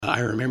I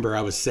remember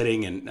I was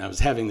sitting and I was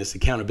having this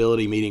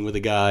accountability meeting with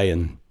a guy,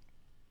 and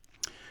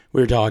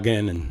we were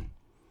talking, and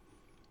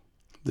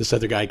this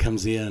other guy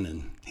comes in,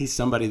 and he's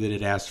somebody that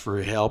had asked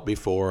for help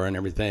before and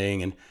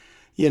everything. And,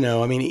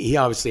 he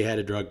obviously had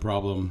a drug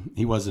problem.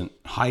 He wasn't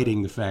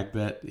hiding the fact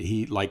that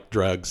he liked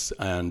drugs.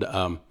 And,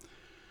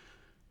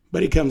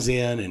 but he comes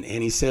in and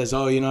he says,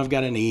 oh, I've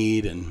got a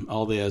need and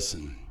all this.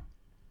 And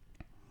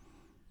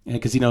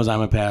because he knows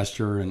I'm a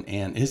pastor,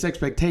 and his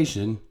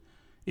expectation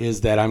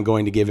is that I'm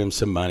going to give him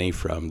some money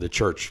from the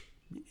church,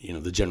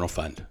 the general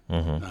fund,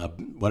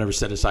 whatever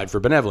set aside for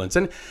benevolence.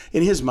 And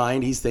in his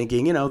mind, he's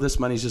thinking, this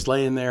money's just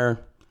laying there.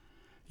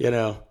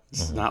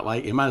 It's not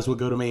like it might as well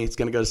go to me. It's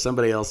going to go to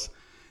somebody else.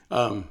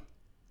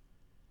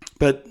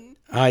 But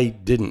I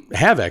didn't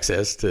have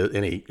access to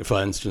any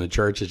funds from the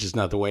church. It's just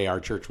not the way our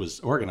church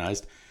was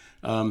organized.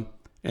 And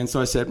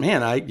so I said,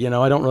 man, I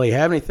don't really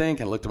have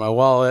anything. I looked at my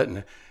wallet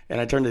and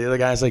I turned to the other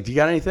guy. I was like, do you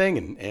got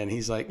anything? And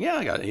he's like, yeah,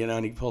 I got it.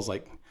 And he pulls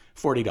like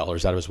 $40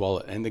 out of his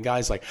wallet. And the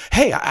guy's like,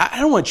 hey, I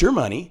don't want your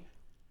money.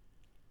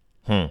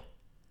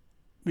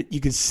 You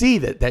could see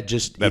that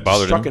just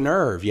struck a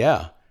nerve.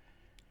 Yeah.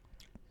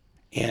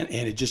 And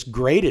it just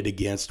grated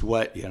against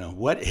what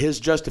his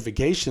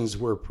justifications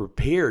were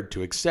prepared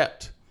to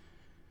accept.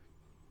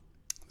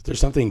 There's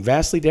something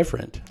vastly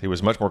different. He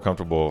was much more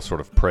comfortable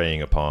sort of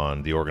preying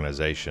upon the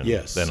organization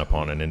than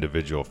upon an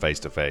individual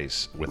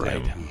face-to-face with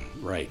him.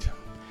 Right.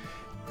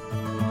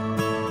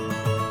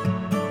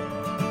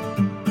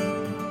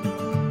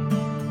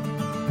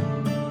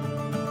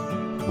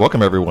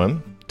 Welcome,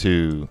 everyone,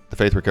 to the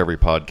Faith Recovery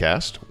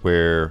Podcast,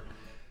 where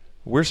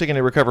we're seeking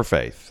to recover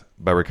faith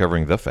by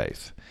recovering the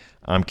faith.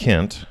 I'm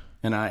Kent.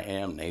 And I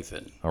am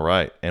Nathan. All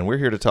right. And we're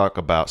here to talk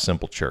about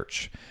Simple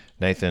Church.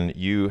 Nathan,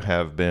 you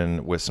have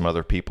been with some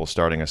other people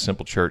starting a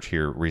Simple Church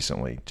here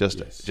recently,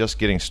 just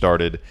getting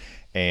started.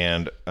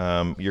 And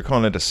you're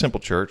calling it a Simple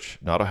Church,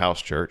 not a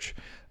house church.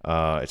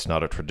 It's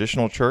not a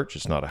traditional church.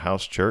 It's not a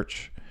house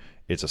church.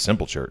 It's a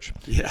simple church.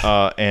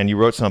 Yeah. And you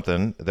wrote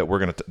something that we're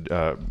going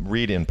to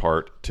read in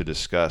part to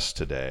discuss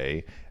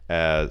today,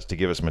 as to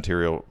give us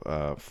material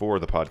for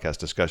the podcast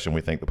discussion.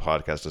 We think the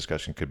podcast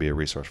discussion could be a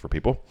resource for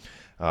people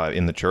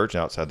in the church,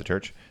 outside the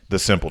church, the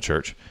Simple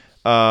Church.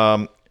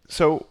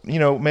 So,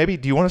 maybe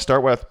do you want to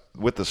start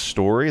with the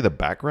story, the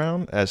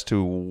background as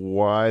to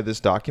why this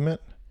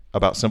document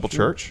about Simple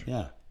Church?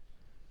 Yeah.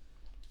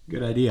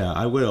 Good idea.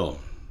 I will.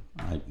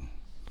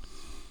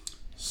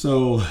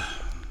 So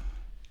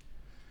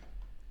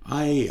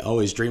I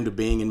always dreamed of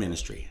being in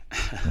ministry.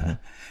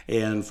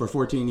 And for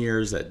 14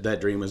 years,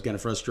 that dream was kind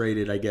of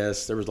frustrated, I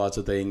guess. There was lots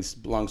of things.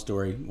 Long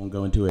story. Won't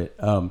go into it.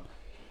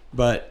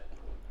 But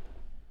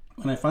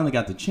when I finally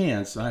got the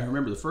chance, I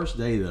remember the first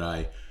day that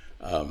I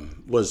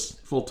was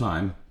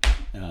full-time,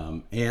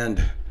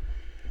 and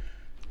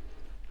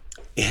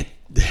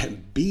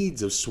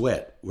beads of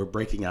sweat were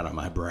breaking out on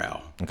my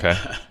brow. Okay.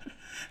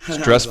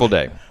 Stressful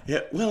day. Yeah.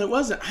 Well, it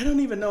wasn't. I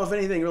don't even know if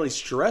anything really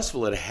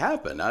stressful had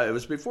happened. It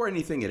was before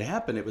anything had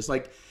happened. It was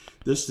like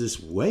this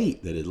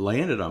weight that had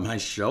landed on my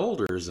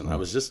shoulders, and I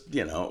was just,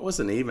 it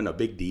wasn't even a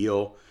big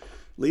deal.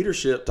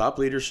 Top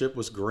leadership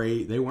was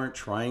great. They weren't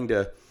trying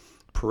to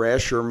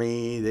pressure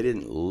me. They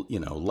didn't,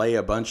 lay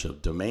a bunch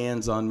of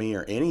demands on me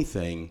or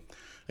anything.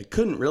 I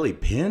couldn't really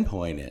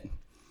pinpoint it.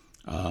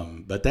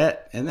 But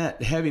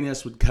that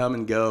heaviness would come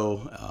and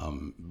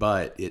go.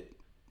 But it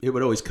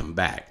would always come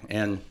back.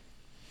 And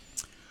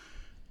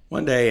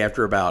one day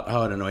after about,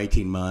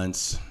 18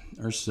 months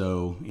or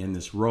so in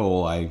this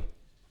role, I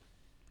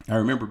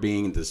remember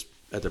being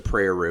at the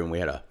prayer room. We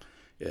had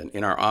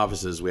in our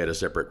offices, we had a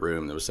separate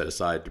room that was set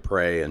aside to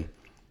pray. And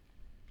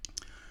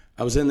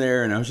I was in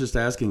there and I was just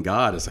asking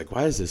God, it's like,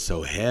 why is this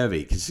so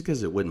heavy?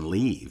 Because it wouldn't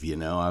leave,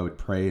 I would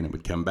pray and it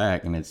would come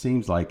back. And it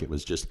seems like it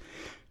was just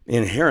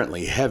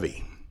inherently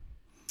heavy.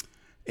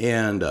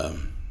 And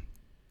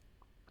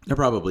there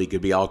probably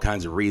could be all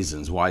kinds of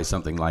reasons why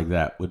something like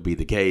that would be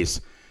the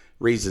case.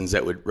 Reasons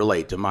that would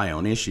relate to my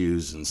own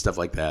issues and stuff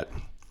like that.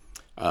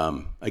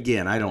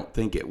 Again, I don't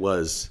think it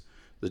was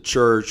the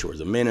church or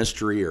the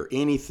ministry or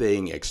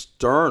anything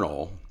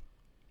external.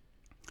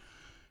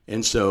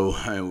 And so,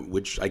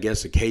 which I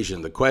guess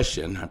occasioned the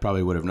question. I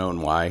probably would have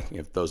known why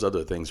if those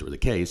other things were the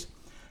case.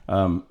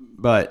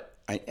 But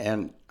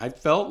I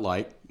felt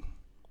like,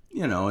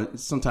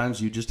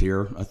 sometimes you just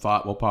hear a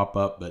thought will pop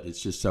up, but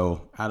it's just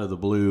so out of the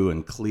blue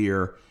and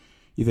clear.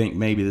 You think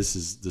maybe this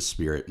is the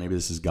Spirit, maybe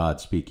this is God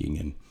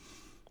speaking.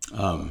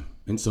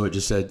 And so it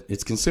just said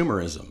it's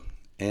consumerism.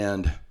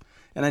 And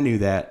I knew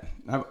that.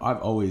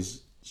 I've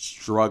always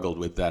struggled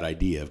with that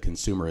idea of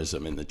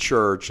consumerism in the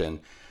church and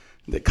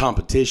the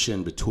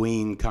competition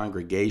between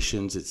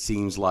congregations, it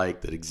seems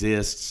like, that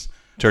exists.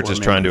 Church is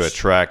trying to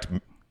attract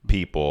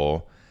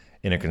people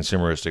in a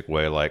consumeristic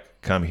way,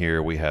 like, come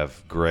here, we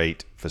have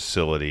great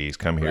facilities.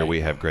 Come here,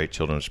 we have great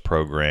children's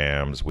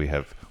programs. We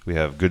have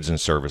goods and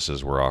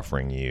services we're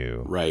offering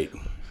you. Right.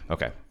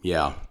 Okay.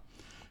 Yeah.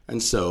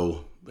 And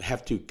so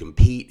have to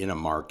compete in a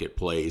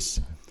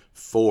marketplace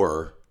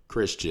for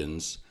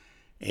Christians.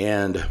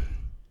 And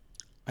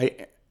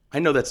I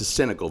know that's a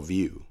cynical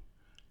view.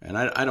 And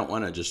I don't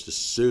want to just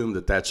assume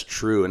that that's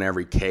true in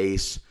every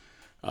case.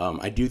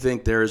 I do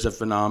think there is a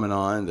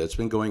phenomenon that's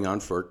been going on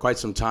for quite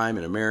some time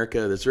in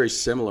America that's very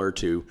similar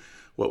to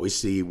what we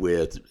see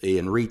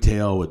in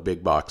retail with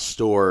big box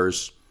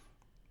stores.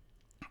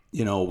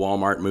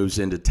 Walmart moves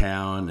into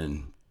town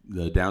and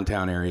the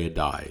downtown area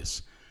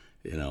dies.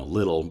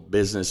 Little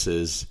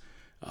businesses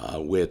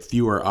with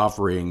fewer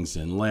offerings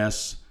and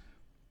less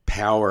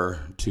power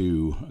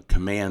to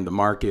command the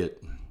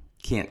market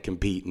can't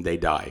compete and they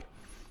die.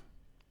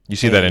 You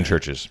see that in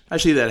churches. I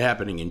see that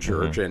happening in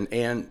church, and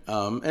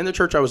the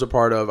church I was a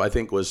part of, I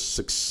think, was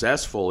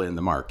successful in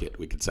the market,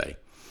 we could say.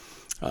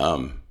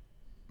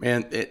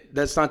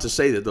 That's not to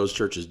say that those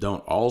churches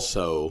don't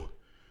also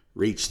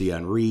reach the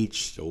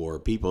unreached or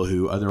people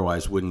who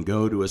otherwise wouldn't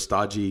go to a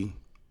stodgy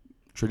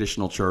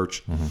traditional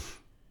church,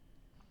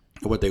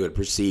 what they would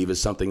perceive as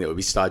something that would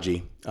be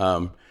stodgy.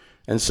 And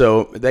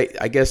so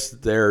I guess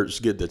there's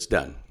good that's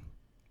done.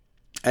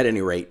 At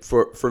any rate,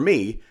 for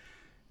me,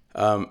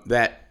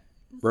 that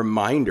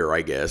reminder,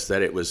 I guess,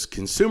 that it was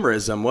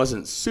consumerism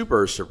wasn't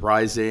super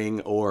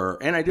surprising,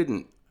 and I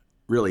didn't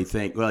really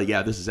think, well,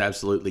 yeah, this is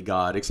absolutely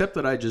God, except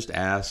that I just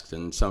asked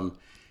and some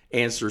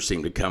answer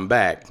seemed to come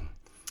back.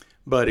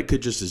 But it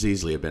could just as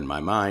easily have been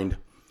my mind.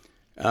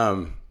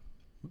 But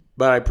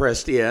I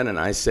pressed in and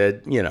I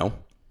said,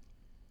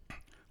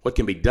 what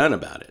can be done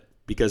about it?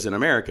 Because in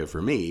America,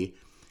 for me,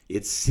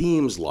 it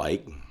seems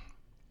like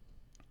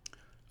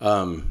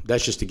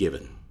that's just a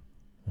given.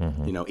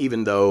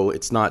 Even though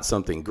it's not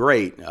something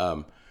great.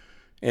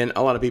 And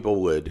a lot of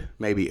people would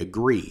maybe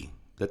agree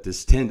that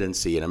this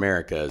tendency in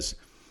America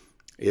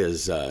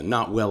is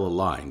not well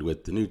aligned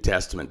with the New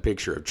Testament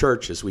picture of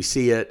church as we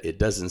see it. It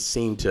doesn't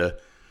seem to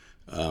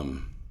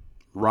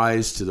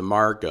rise to the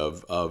mark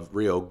of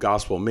real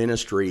gospel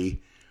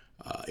ministry.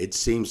 It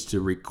seems to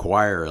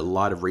require a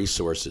lot of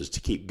resources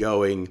to keep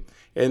going,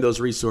 and those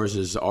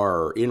resources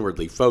are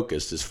inwardly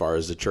focused as far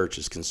as the church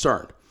is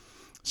concerned.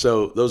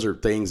 So those are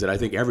things that I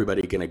think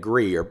everybody can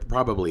agree are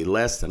probably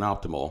less than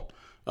optimal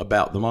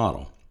about the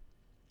model.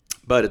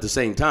 But at the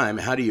same time,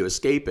 how do you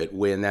escape it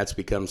when that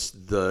becomes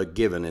the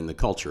given in the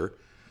culture?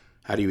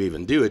 How do you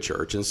even do a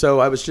church? And so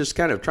I was just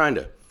kind of trying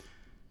to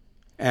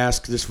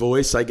ask this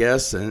voice, I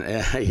guess, and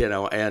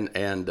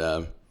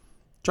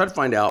try to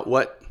find out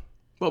what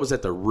was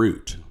at the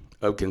root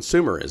of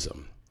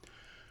consumerism.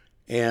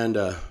 And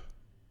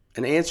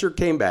an answer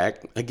came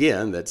back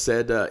again that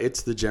said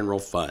it's the general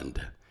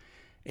fund.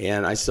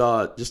 And I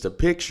saw just a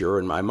picture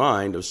in my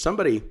mind of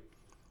somebody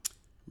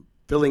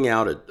filling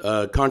out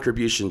a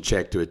contribution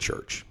check to a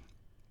church.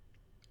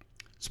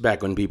 It's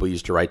back when people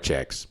used to write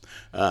checks.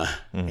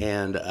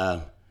 And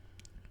I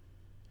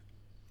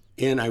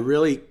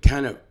really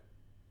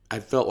I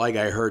felt like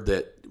I heard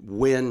that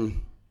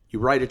when you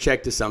write a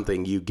check to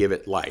something, you give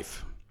it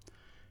life.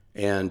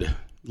 And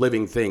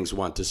living things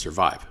want to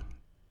survive.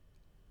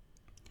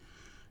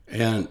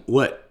 And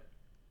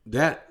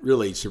that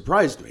really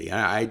surprised me.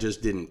 I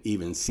just didn't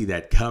even see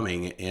that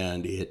coming,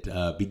 and it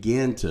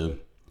began to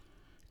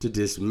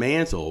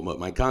dismantle what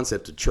my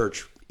concept of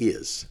church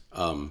is.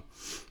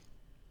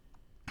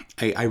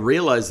 I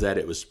realized that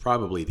it was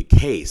probably the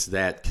case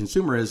that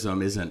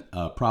consumerism isn't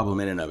a problem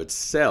in and of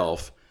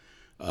itself.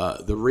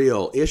 The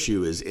real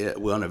issue is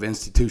one of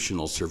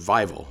institutional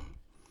survival.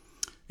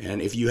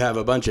 And if you have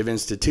a bunch of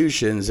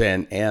institutions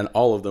and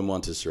all of them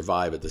want to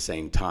survive at the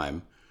same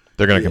time,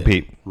 they're going to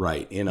compete.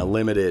 Right. In a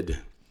limited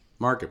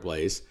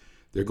marketplace,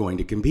 they're going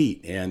to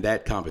compete. And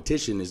that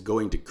competition is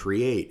going to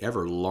create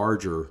ever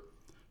larger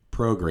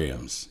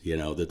programs,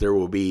 that there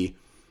will be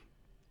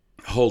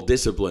whole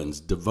disciplines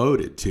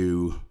devoted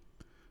to,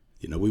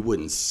 we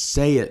wouldn't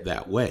say it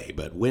that way,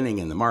 but winning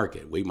in the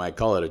market. We might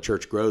call it a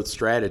church growth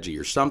strategy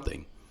or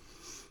something.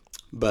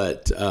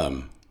 But,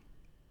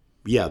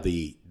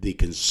 the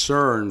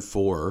concern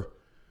for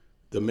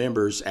the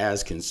members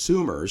as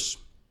consumers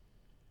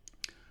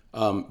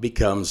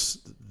becomes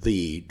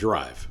the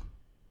drive.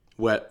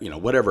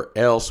 Whatever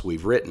else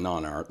we've written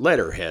on our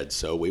letterhead,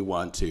 so we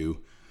want to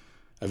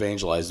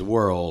evangelize the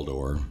world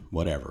or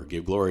whatever,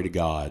 give glory to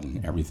God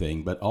and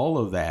everything. But all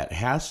of that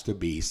has to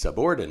be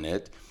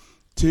subordinate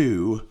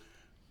to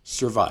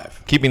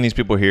survive. Keeping these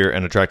people here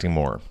and attracting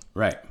more.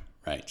 Right.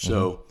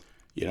 So,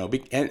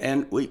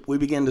 and we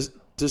begin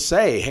to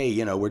say,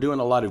 hey, we're doing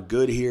a lot of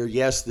good here.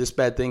 Yes, this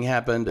bad thing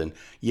happened. And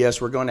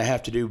yes, we're going to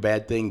have to do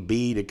bad thing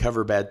B to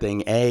cover bad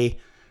thing A.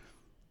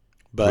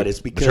 But it's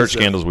because the church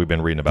scandals we've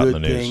been reading about in the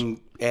news. Good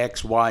thing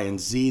X, Y, and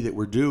Z that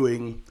we're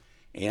doing,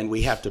 and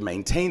we have to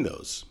maintain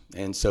those.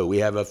 And so we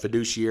have a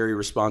fiduciary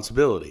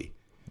responsibility.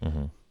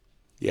 Mm-hmm.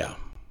 Yeah.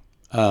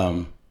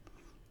 And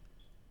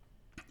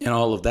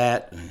all of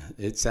that,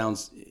 it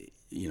sounds,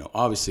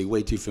 obviously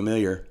way too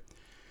familiar.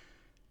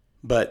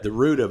 But the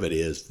root of it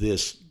is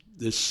this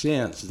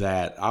sense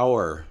that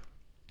our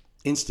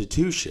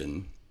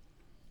institution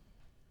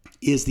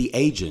is the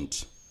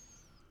agent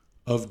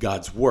of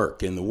God's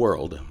work in the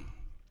world.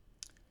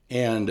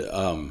 And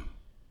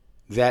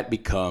that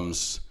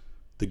becomes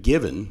the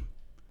given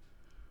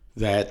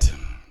that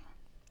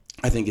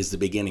I think is the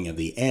beginning of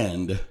the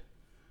end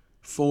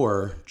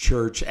for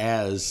church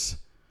as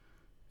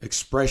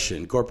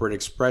expression, corporate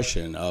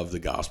expression of the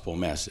gospel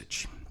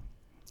message.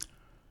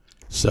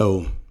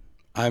 So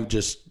I'm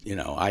just,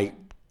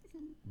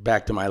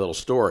 back to my little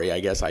story, I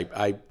guess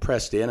I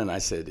pressed in and I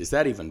said, is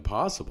that even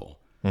possible?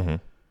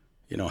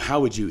 Mm-hmm. How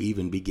would you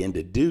even begin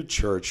to do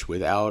church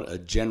without a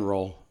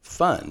general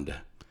fund?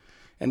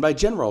 And by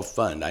general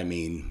fund, I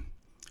mean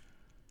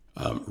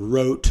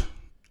rote,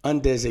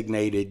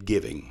 undesignated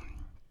giving.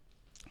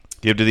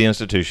 Give to the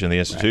institution. The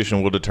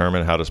institution will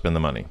determine how to spend the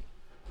money.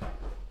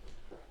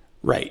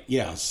 Right,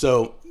 yeah.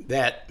 So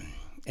that,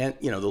 and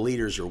the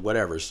leaders or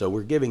whatever. So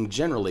we're giving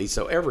generally.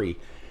 So every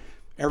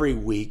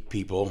week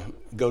people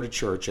go to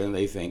church and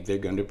they think they're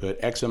going to put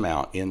X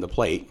amount in the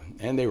plate,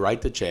 and they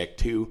write the check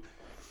to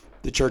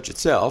the church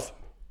itself.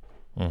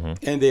 Mm-hmm.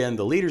 And then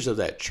the leaders of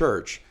that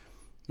church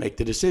make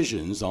the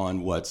decisions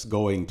on what's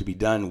going to be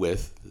done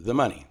with the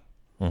money.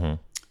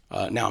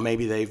 Mm-hmm. Now,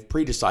 maybe they've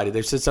pre-decided.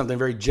 They've said something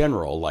very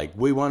general, like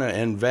we want to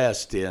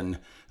invest in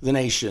the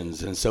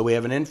nations, and so we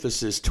have an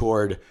emphasis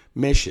toward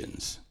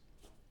missions.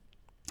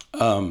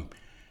 And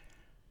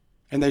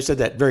they've said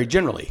that very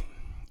generally.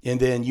 And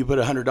then you put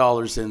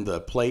 $100 in the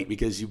plate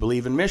because you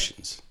believe in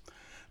missions.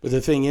 But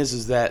the thing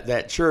is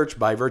that church,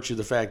 by virtue of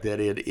the fact that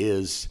it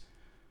is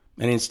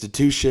an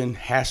institution,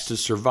 has to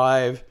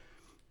survive.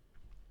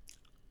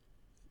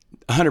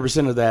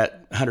 100% of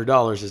that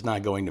 $100 is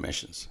not going to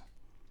missions.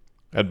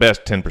 At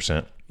best,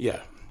 10%. Yeah.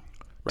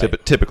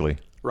 Right. Typically.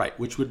 Right,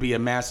 which would be a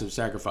massive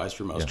sacrifice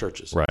for most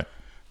churches. Right.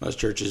 Most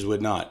churches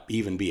would not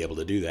even be able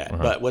to do that.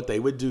 Uh-huh. But what they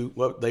would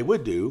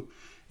do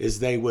is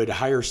they would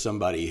hire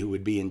somebody who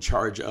would be in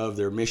charge of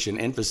their mission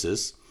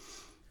emphasis.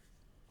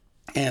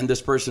 And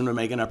this person would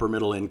make an upper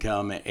middle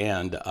income,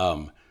 and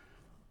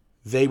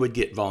they would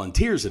get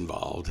volunteers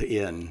involved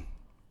in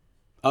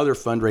other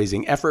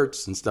fundraising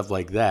efforts and stuff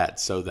like that,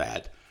 so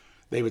that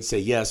they would say,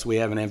 yes, we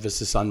have an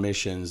emphasis on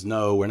missions.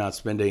 No, we're not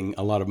spending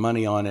a lot of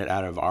money on it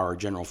out of our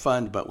general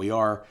fund, but we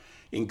are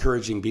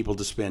encouraging people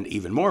to spend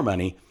even more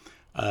money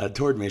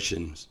toward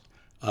missions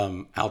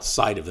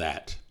outside of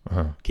that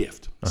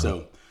gift.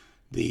 So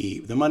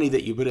the money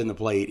that you put in the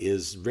plate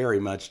is very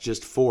much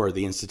just for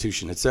the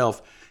institution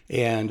itself,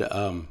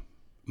 and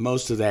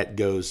most of that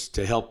goes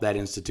to help that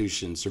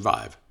institution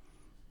survive.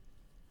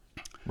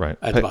 Right.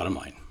 At the bottom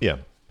line. Yeah.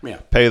 Yeah.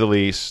 Pay the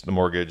lease, the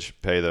mortgage,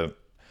 pay the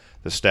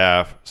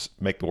staff,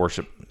 make the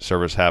worship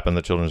service happen,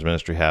 the children's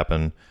ministry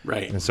happen,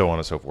 right, and so on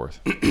and so forth.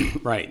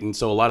 Right. And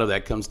so a lot of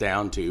that comes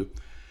down to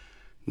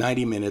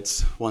 90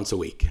 minutes once a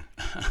week.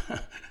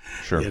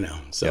 Sure.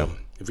 So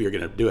if you're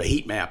going to do a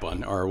heat map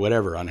on or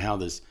whatever on how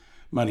this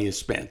money is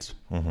spent,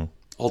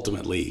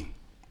 ultimately,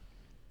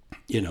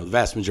 the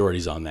vast majority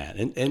is on that.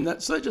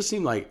 And so it just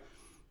seemed like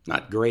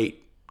not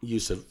great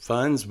use of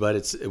funds, but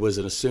it was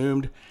an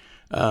assumed.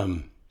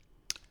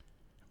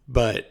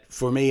 But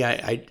for me,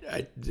 I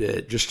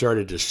just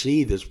started to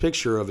see this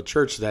picture of a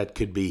church that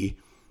could be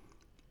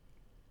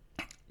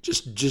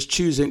just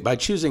choosing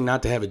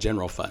not to have a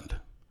general fund,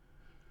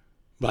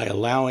 by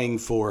allowing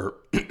for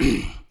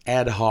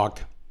ad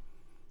hoc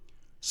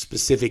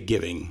specific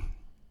giving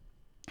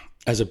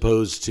as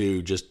opposed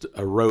to just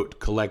a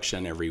rote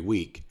collection every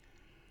week.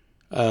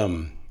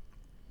 That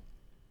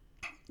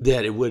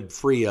it would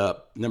free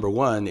up, number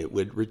one, it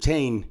would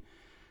retain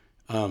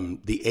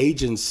the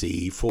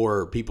agency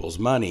for people's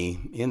money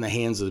in the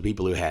hands of the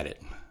people who had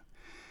it,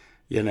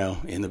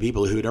 and the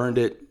people who'd earned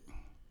it,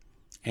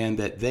 and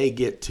that they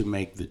get to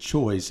make the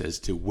choice as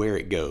to where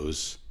it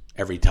goes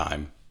every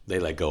time they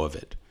let go of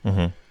it.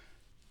 Mm-hmm.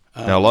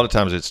 Now, a lot of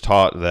times it's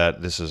taught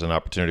that this is an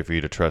opportunity for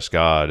you to trust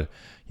God.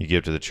 You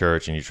give to the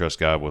church and you trust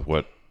God with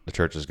what the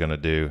church is going to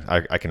do.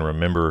 I can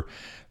remember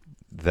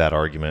that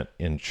argument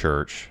in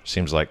church.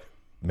 Seems like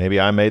maybe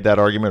I made that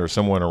argument or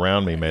someone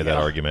around me made that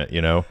argument,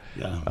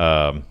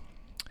 Yeah.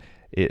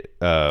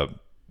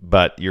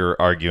 But you're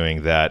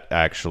arguing that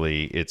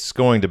actually it's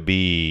going to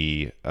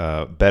be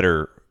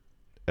better.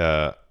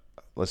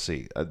 Let's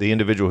see. The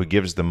individual who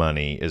gives the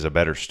money is a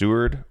better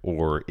steward,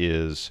 or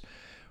is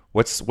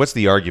what's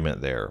the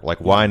argument there? Like,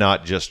 why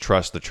not just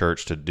trust the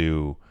church to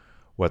do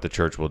what the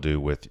church will do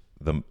with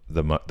the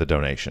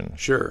donation?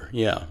 Sure.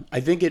 Yeah. I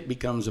think it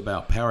becomes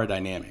about power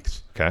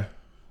dynamics. Okay.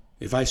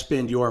 If I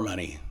spend your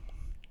money,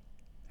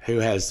 who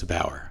has the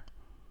power?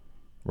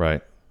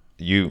 Right.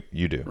 You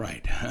do.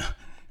 Right.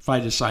 If I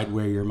decide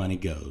where your money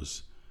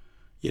goes,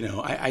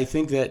 I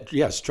think that,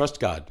 yes, trust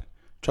God.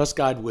 Trust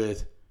God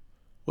with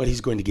what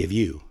he's going to give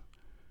you.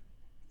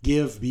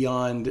 Give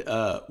beyond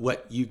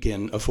what you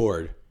can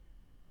afford.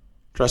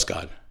 Trust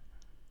God.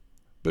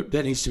 But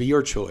that needs to be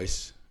your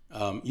choice.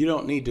 You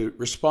don't need to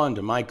respond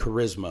to my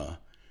charisma,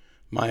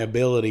 my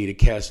ability to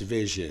cast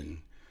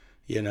vision,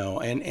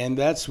 and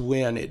that's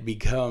when it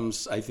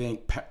becomes, I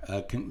think,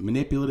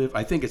 manipulative.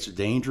 I think it's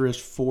dangerous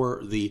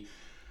for the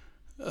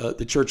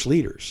church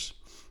leaders,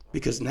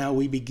 because now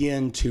we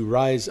begin to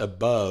rise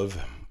above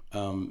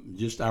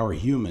just our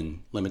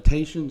human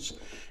limitations,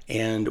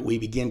 and we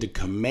begin to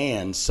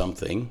command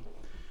something.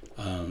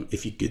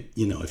 If you could,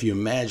 if you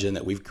imagine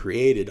that we've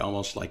created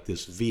almost like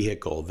this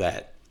vehicle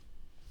that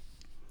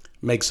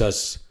makes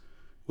us,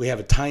 we have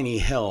a tiny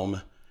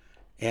helm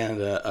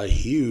and a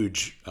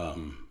huge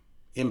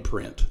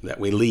imprint that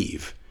we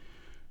leave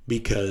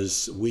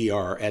because we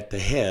are at the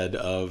head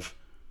of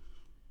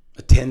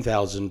a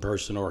 10,000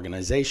 person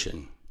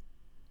organization.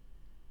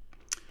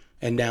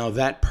 And now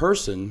that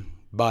person,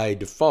 by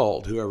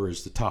default, whoever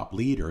is the top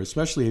leader,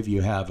 especially if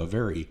you have a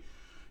very,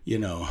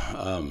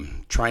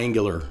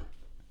 triangular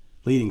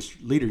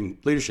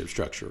leadership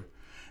structure,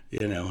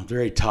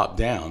 very top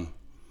down,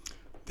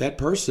 that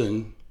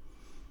person,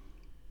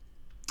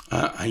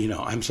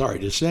 I'm sorry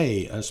to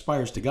say,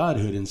 aspires to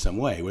godhood in some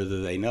way,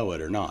 whether they know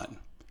it or not.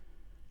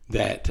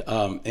 That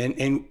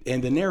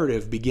and the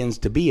narrative begins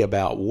to be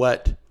about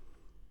what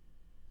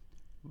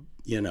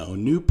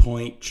New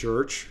Point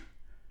Church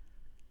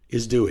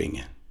is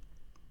doing,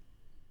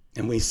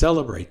 and we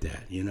celebrate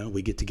that.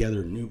 We get together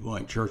at New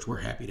Point Church.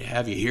 We're happy to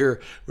have you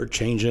here. We're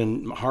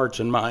changing hearts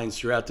and minds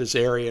throughout this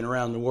area and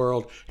around the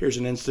world. Here's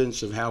an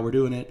instance of how we're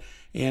doing it,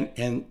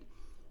 and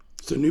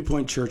so New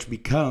Point Church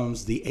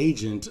becomes the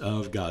agent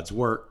of God's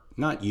work,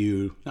 not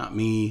you, not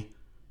me,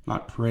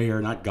 not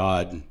prayer, not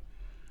God,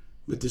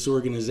 but this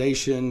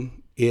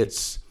organization,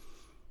 its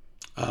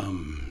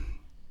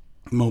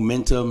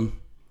momentum,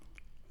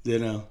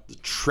 the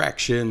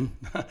traction,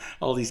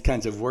 all these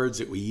kinds of words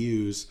that we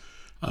use,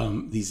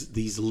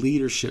 these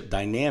leadership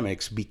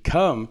dynamics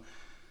become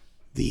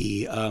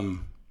the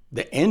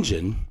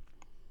engine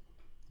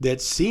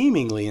that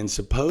seemingly and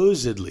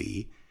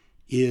supposedly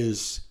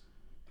is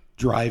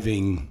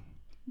driving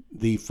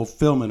the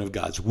fulfillment of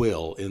God's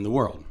will in the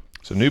world.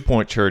 So New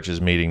Point Church is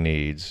meeting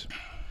needs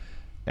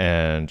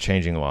and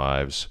changing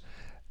lives,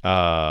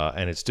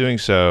 and it's doing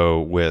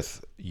so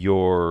with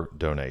your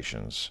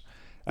donations,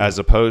 as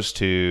opposed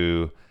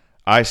to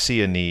I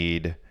see a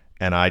need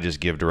and I just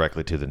give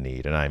directly to the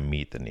need and I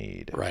meet the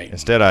need. Right.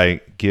 Instead,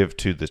 I give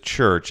to the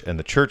church, and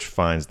the church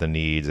finds the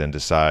needs and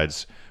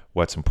decides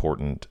what's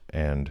important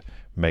and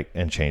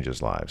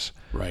changes lives.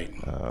 Right.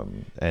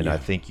 I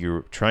think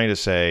you're trying to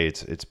say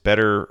it's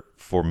better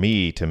for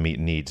me to meet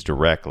needs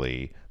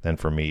directly than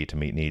for me to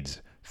meet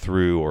needs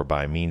through or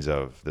by means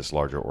of this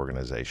larger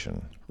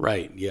organization.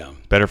 Right. Yeah.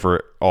 Better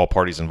for all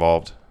parties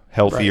involved,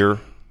 healthier.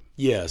 Right.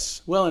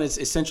 Yes. Well, and it's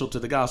essential to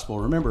the gospel.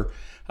 Remember,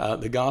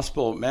 the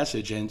gospel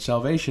message and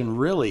salvation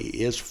really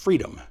is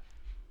freedom.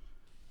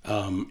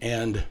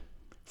 And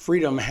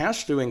freedom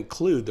has to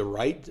include the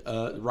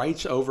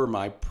rights over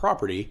my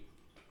property,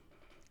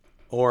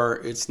 or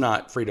it's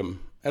not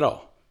freedom at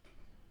all.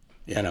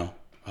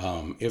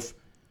 If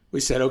we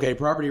said, okay,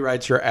 property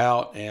rights are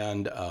out,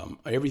 and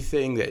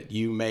everything that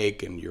you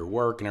make and your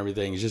work and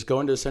everything is just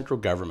going to the central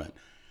government.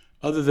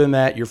 Other than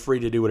that, you're free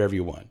to do whatever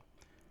you want.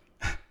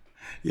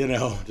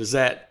 Is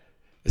that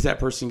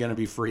person going to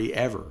be free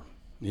ever?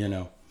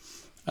 You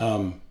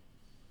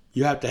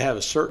have to have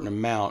a certain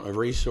amount of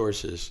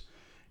resources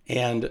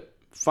and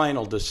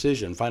final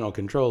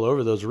control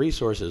over those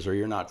resources, or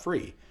you're not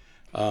free.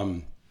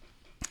 And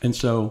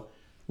so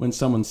when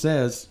someone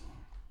says,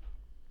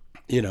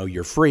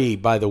 you're free,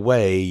 by the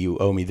way, you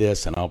owe me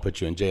this and I'll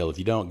put you in jail if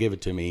you don't give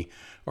it to me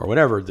or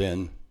whatever,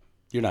 then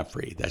you're not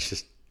free. That's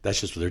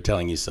just what they're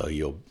telling you, so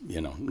you'll,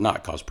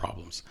 not cause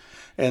problems.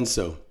 And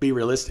so be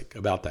realistic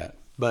about that.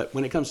 But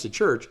when it comes to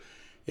church,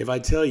 if I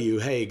tell you,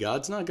 hey,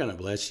 God's not going to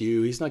bless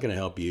you, he's not going to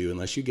help you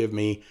unless you give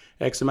me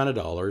X amount of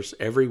dollars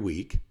every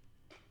week,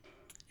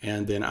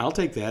 and then I'll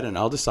take that and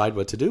I'll decide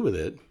what to do with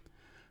it,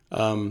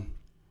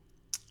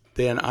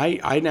 then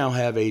I now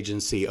have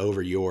agency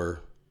over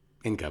your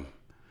income,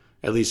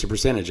 at least a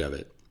percentage of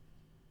it.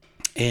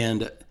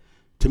 And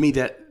to me,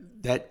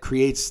 that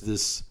creates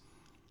this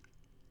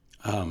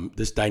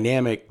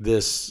dynamic,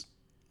 this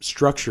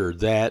structure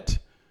that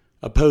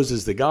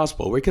opposes the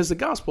gospel, because the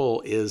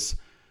gospel is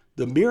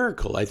the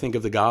miracle, I think,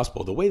 of the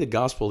gospel. The way the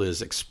gospel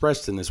is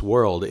expressed in this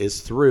world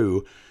is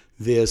through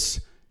this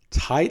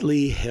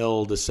tightly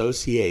held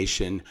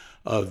association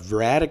of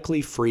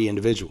radically free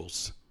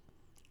individuals.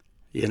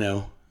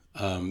 The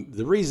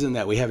reason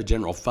that we have a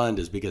general fund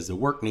is because the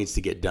work needs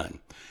to get done.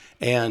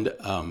 And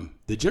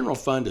the general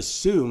fund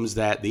assumes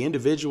that the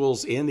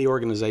individuals in the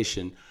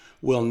organization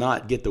will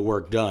not get the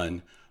work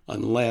done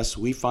unless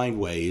we find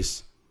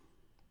ways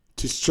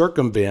to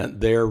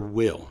circumvent their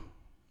will,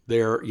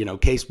 their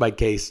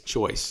case-by-case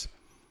choice,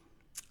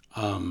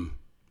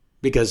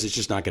 because it's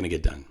just not going to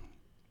get done.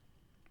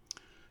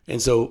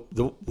 And so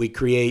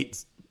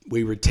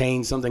we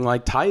retain something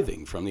like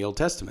tithing from the Old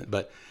Testament.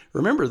 But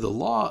remember, the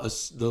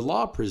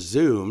law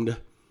presumed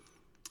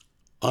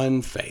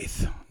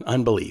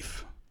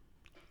unbelief.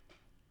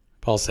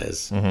 Paul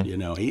says,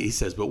 he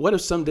says, but what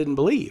if some didn't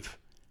believe?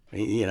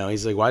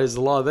 He's like, why is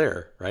the law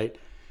there, right?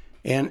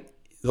 And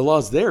the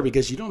law's there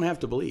because you don't have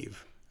to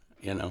believe,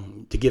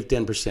 to give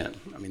 10%.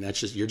 I mean,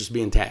 you're just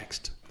being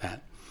taxed.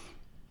 That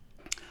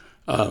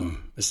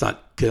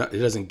it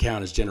doesn't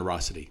count as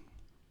generosity.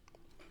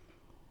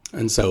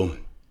 And so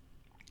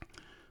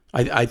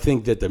I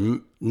think that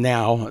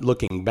now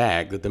looking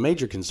back, that the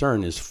major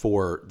concern is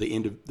for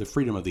the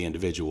freedom of the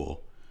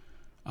individual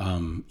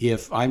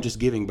If I'm just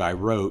giving by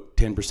rote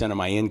 10% of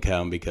my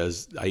income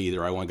because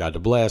I want God to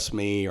bless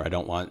me, or I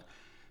don't want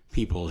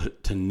people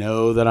to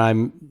know that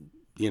I'm,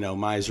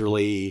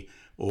 miserly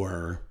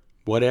or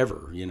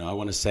whatever, I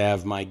want to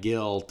salve my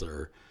guilt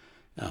or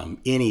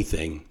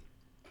anything.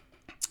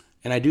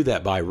 And I do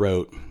that by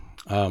rote.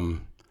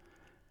 I'm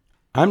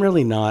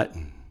really not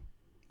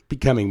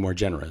becoming more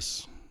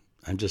generous.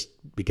 I'm just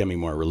becoming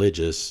more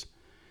religious.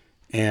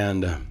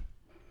 And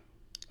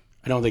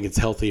I don't think it's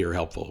healthy or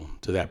helpful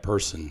to that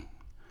person.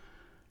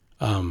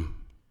 And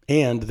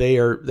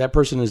that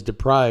person is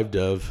deprived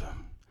of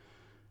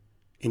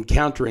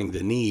encountering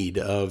the need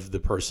of the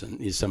person,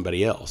 is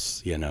somebody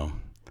else,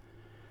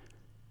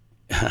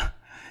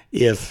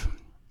 If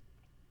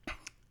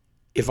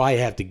I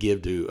have to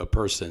give to a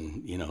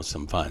person,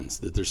 some funds,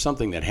 that there's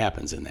something that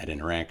happens in that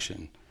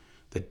interaction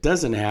that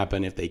doesn't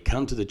happen if they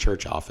come to the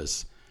church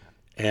office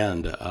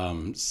and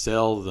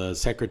sell the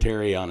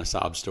secretary on a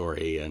sob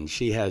story, and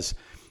she has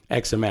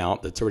X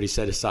amount that's already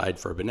set aside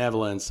for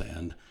benevolence,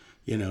 and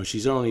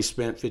she's only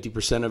spent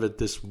 50% of it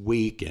this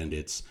week, and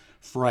it's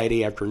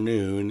Friday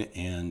afternoon,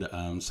 and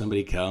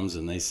somebody comes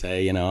and they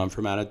say, I'm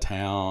from out of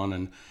town,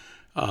 and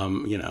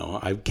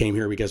I came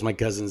here because my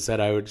cousin said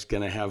I was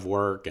going to have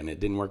work and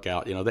it didn't work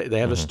out. They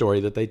have a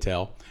story that they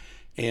tell,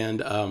 and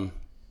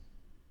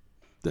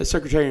the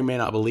secretary may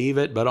not believe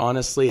it, but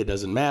honestly, it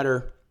doesn't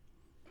matter.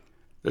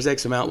 There's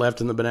X amount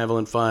left in the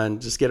benevolent fund.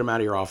 Just get them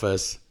out of your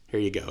office. Here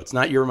you go. It's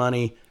not your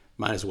money.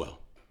 Might as well,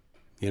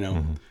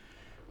 And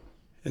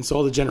so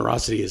all the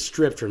generosity is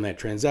stripped from that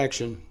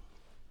transaction,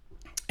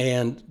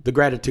 and the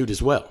gratitude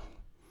as well.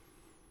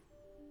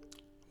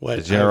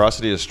 The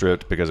generosity is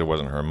stripped because it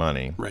wasn't her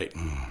money. Right.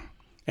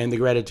 And the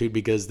gratitude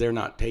because they're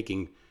not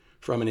taking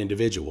from an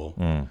individual.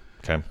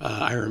 Okay.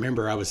 I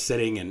remember I was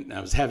sitting and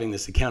I was having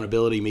this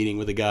accountability meeting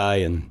with a guy,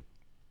 and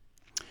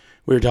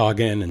we were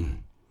talking,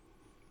 and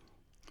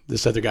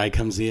this other guy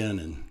comes in,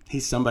 and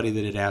he's somebody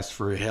that had asked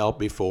for help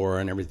before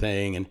and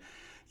everything. And,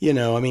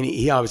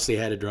 he obviously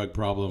had a drug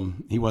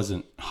problem. He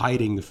wasn't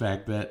hiding the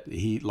fact that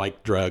he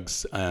liked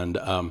drugs. And,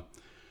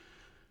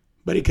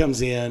 but he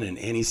comes in and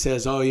he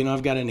says, oh,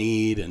 I've got a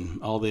need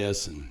and all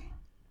this. And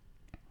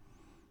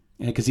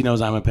because he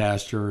knows I'm a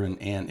pastor,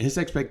 and his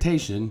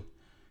expectation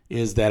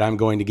is that I'm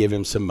going to give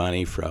him some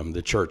money from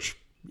the church,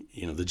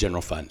 the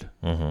general fund,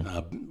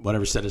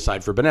 whatever set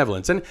aside for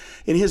benevolence. And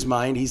in his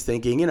mind, he's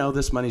thinking,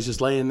 this money's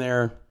just laying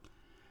there.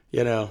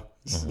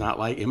 It's not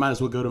like it might as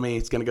well go to me.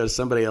 It's going to go to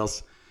somebody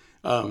else.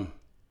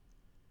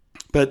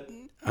 But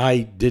I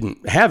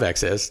didn't have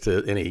access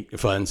to any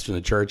funds from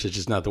the church. It's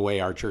just not the way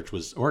our church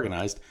was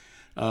organized.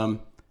 And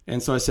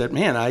so I said,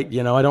 man, I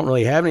don't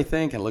really have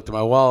anything. I looked at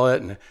my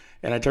wallet, and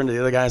I turned to the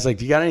other guy. I was like,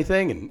 do you got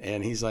anything?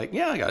 And he's like,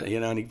 yeah, I got it.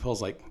 And he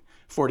pulls like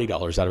 $40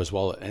 out of his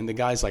wallet. And the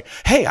guy's like,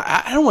 hey,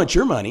 I don't want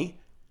your money.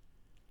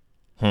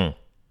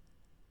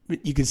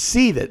 You could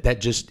see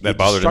that just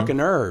struck a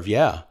nerve.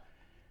 Yeah.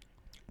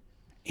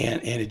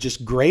 And it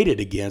just grated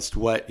against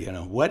what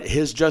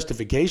his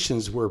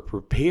justifications were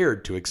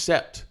prepared to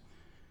accept.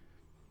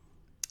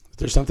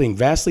 There's something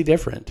vastly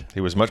different.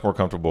 He was much more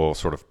comfortable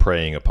sort of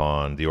preying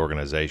upon the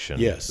organization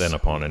than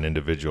upon an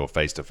individual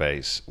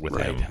face-to-face with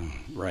him.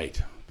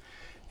 Right.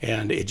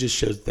 And it just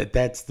shows that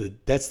that's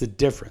the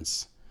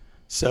difference.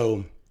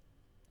 So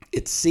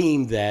it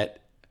seemed that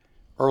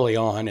early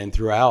on and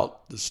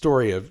throughout the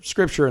story of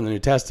Scripture in the New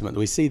Testament,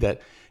 we see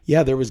that,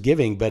 there was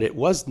giving, but it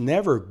was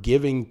never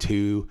giving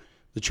to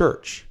the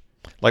church.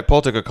 Like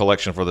Paul took a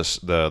collection for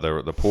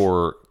the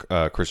poor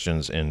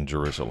Christians in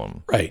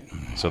Jerusalem. Right.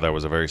 So that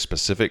was a very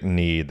specific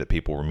need that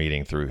people were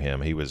meeting through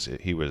him.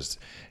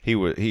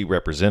 He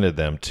represented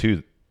them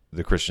to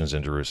the Christians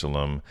in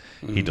Jerusalem.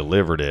 He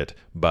delivered it,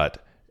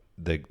 but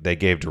they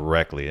gave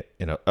directly.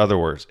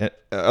 Otherwise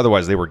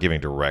they were giving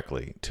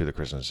directly to the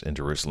Christians in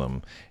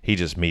Jerusalem. He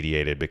just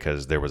mediated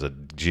because there was a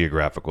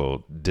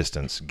geographical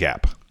distance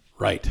gap.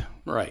 Right.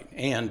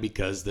 And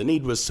because the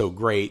need was so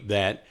great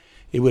that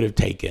it would have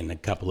taken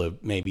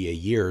maybe a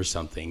year or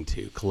something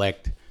to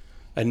collect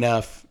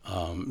enough.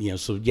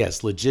 So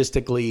yes,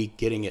 logistically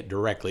getting it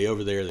directly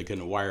over there, they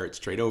couldn't wire it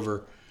straight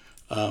over.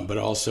 But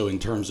also in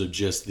terms of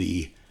just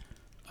the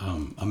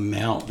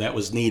amount that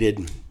was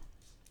needed,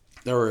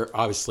 there were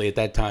obviously at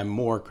that time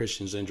more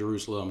Christians in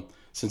Jerusalem,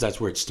 since that's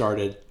where it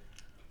started.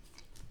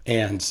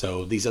 And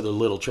so these other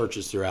little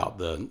churches throughout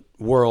the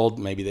world,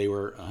 maybe they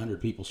were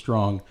 100 people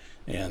strong,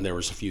 and there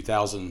was a few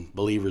thousand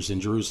believers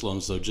in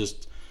Jerusalem. So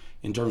just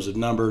in terms of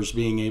numbers,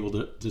 being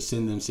able to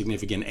send them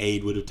significant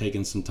aid would have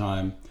taken some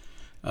time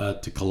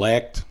to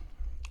collect.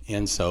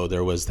 And so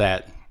there was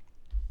that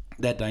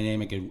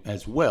dynamic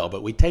as well.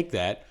 But we take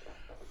that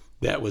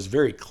was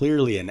very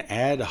clearly an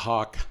ad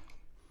hoc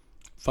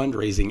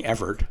fundraising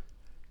effort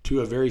to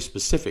a very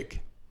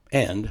specific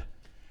end,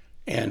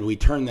 and we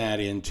turn that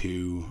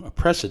into a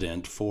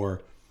precedent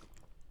for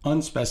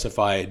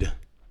unspecified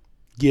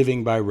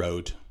giving by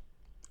rote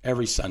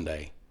every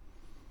Sunday.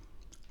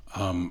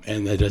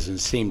 And that doesn't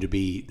seem to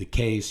be the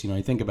case.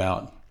 I think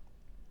about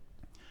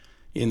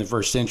in the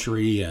first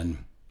century and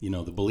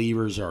the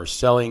believers are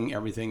selling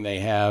everything they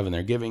have and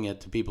they're giving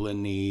it to people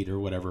in need or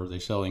whatever. They're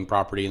selling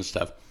property and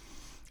stuff.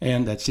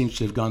 And that seems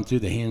to have gone through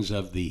the hands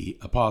of the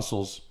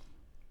apostles.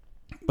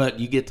 But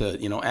you get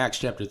to, Acts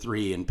chapter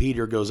 3, and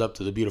Peter goes up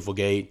to the beautiful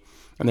gate,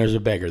 and there's a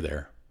beggar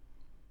there.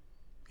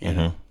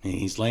 And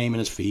he's lame in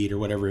his feet or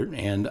whatever.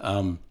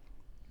 And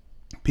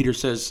Peter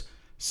says,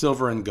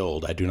 "Silver and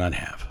gold I do not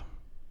have."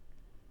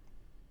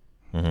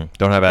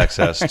 Don't have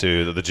access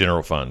to the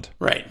general fund.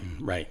 Right.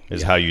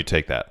 Is how you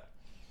take that.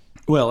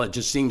 Well, it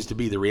just seems to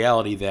be the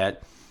reality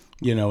that,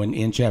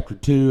 in chapter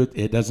 2,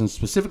 it doesn't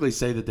specifically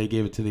say that they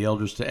gave it to the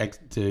elders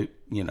to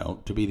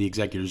be the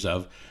executors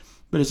of,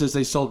 but it says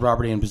they sold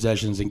property and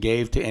possessions and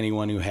gave to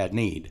anyone who had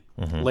need.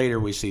 Later,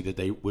 we see that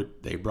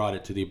they brought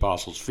it to the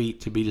apostles'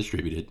 feet to be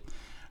distributed.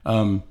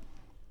 So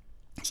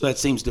that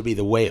seems to be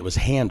the way it was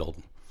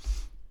handled.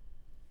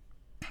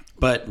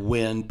 But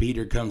when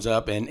Peter comes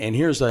up, and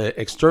here's an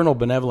external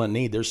benevolent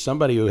need. There's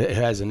somebody who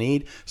has a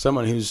need,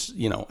 someone who's,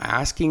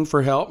 asking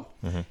for help.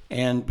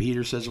 And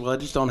Peter says, "Well, I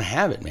just don't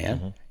have it,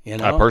 man.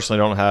 I personally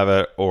don't have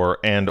it,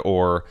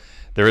 or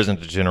there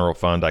isn't a general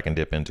fund I can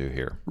dip into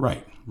here."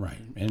 Right.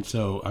 And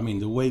so,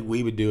 the way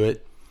we would do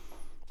it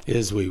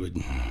is we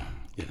would,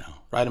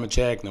 write them a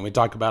check, and then we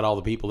talk about all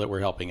the people that we're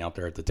helping out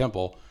there at the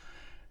temple,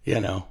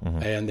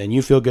 and then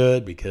you feel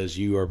good because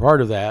you are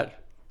part of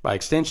that by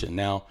extension.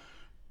 Now,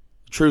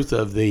 truth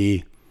of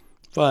the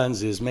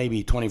funds is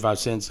maybe 25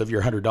 cents of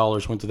your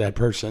 $100 went to that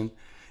person,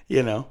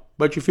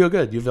 but you feel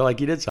good. You feel like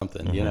you did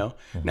something,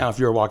 Now, if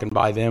you were walking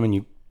by them and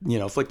you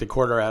flicked a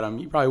quarter at them,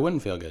 you probably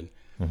wouldn't feel good.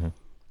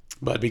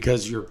 But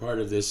because you're part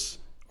of this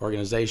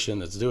organization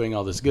that's doing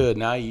all this good,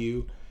 now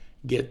you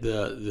get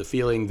the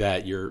feeling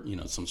that you're,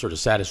 some sort of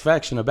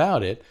satisfaction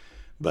about it,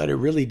 but it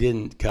really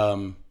didn't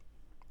come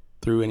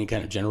through any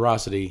kind of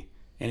generosity,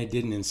 and it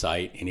didn't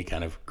incite any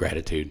kind of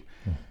gratitude.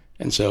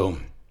 And so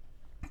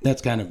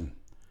that's kind of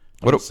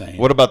what I'm saying.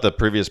 What about the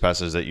previous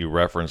passage that you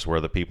referenced where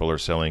the people are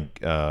selling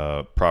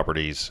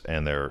properties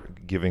and they're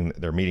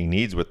meeting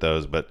needs with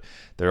those, but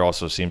there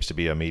also seems to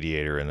be a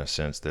mediator in a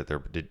sense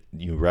that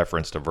you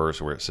referenced a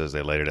verse where it says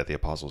they laid it at the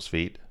apostles'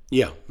 feet?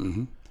 Yeah.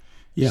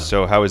 Yeah.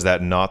 So how is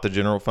that not the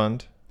general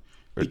fund?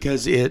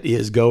 Because it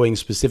is going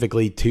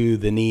specifically to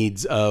the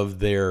needs of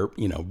their,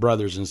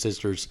 brothers and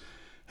sisters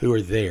who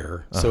are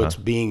there. So it's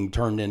being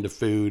turned into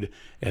food,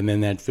 and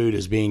then that food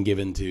is being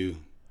given to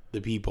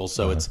the people.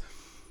 So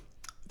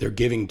they're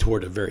giving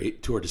toward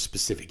a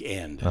specific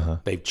end.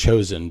 They've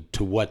chosen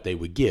to what they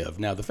would give.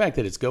 Now, the fact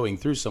that it's going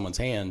through someone's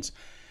hands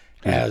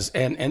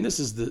and this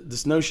is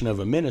this notion of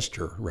a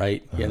minister,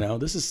 right?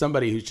 This is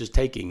somebody who's just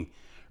taking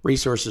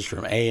resources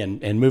from A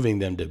and moving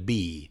them to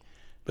B,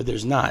 but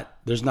there's not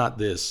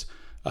this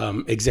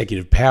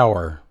executive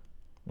power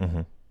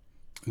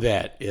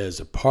that is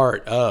a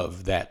part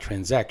of that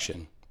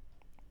transaction.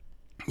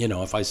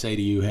 If I say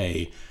to you,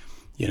 "Hey,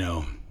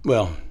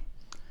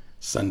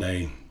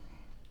 Sunday,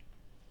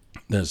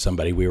 there's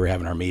somebody, we were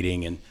having our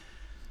meeting, and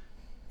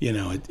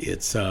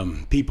it's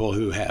people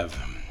who have,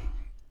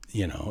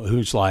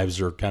 whose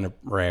lives are kind of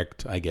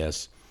wrecked, I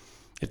guess.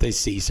 If they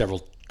see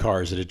several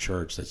cars at a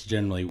church, that's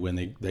generally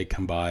when they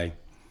come by.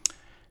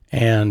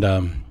 And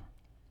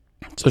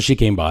so she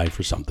came by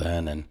for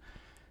something, and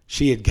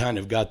she had kind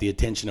of got the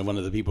attention of one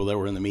of the people that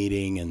were in the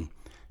meeting, and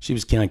she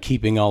was kind of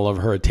keeping all of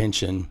her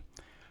attention,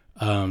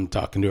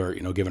 talking to her,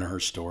 giving her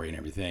story and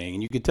everything.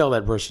 And you could tell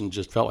that person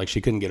just felt like she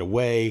couldn't get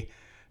away,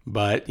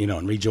 but,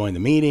 and rejoin the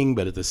meeting,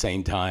 but at the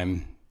same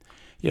time,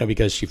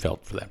 because she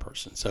felt for that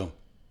person. So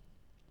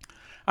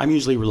I'm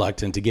usually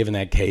reluctant to give in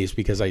that case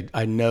because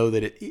I know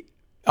that it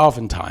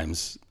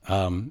oftentimes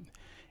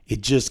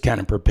it just kind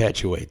of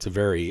perpetuates a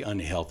very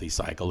unhealthy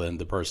cycle in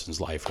the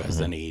person's life who has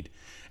the need.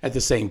 At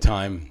the same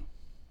time,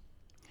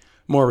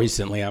 more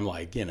recently, I'm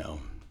like,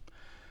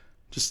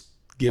 just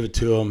give it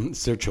to them.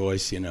 It's their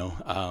choice,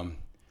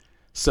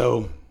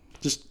 So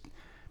just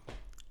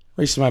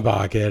reached in my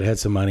pocket, had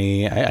some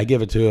money. I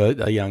give it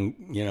to a young,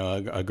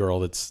 a girl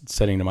that's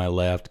sitting to my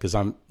left because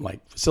I'm like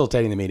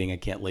facilitating the meeting. I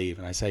can't leave.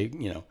 And I say,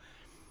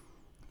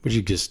 would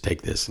you just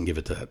take this and give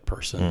it to that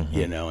person,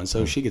 And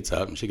so she gets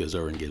up and she goes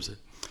over and gives it.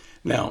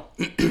 Now,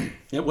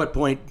 at what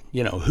point,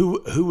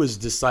 who was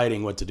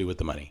deciding what to do with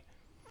the money?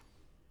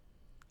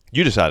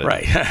 You decided.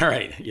 Right,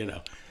 right,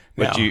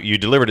 But now, you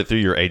delivered it through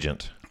your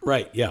agent.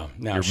 Right, yeah.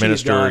 Now, your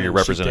minister, your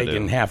representative. She'd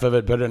taken half of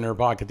it, put it in her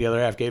pocket, the other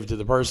half gave it to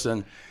the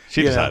person.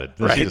 She decided.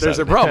 Right, she decided. There's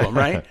a problem,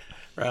 right?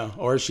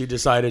 Or she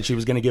decided she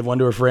was going to give one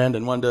to her friend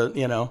and one to,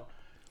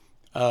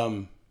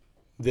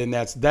 then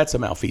that's a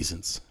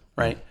malfeasance,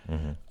 right?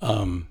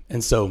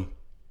 And so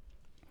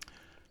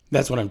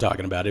that's what I'm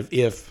talking about.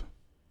 If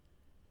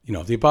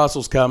the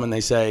apostles come and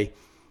they say,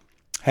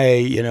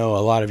 "Hey, a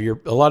lot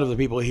of the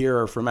people here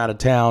are from out of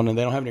town and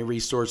they don't have any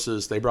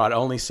resources. They brought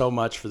only so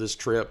much for this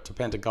trip to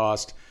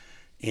Pentecost,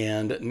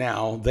 and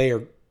now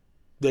they're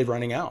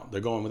running out.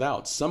 They're going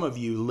without. Some of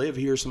you live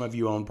here. Some of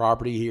you own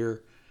property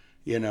here.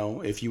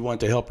 If you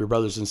want to help your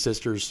brothers and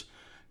sisters,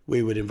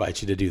 we would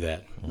invite you to do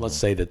that." Let's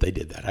say that they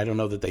did that. I don't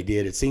know that they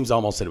did. It seems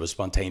almost that it was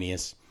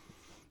spontaneous.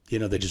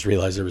 they just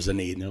realized there was a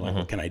need and they're like,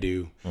 what can I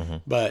do?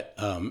 But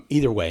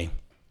either way,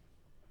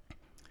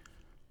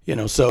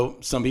 so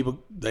some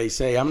people, they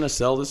say, I'm going to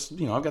sell this,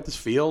 I've got this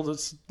field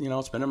that's,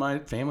 it's been in my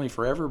family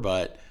forever,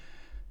 but,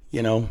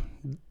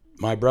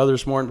 my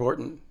brother's more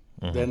important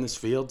than this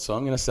field. So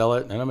I'm going to sell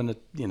it and I'm going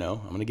to,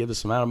 I'm going to give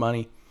this amount of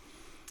money.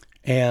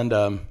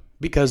 And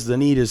because the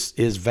need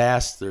is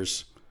vast,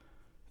 there's,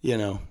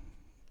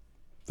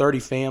 30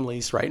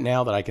 families right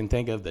now that I can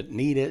think of that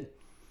need it.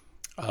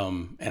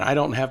 And I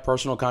don't have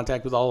personal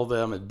contact with all of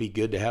them. It'd be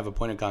good to have a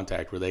point of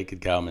contact where they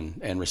could come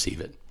and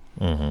receive it.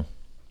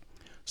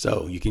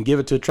 So you can give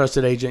it to a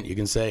trusted agent. You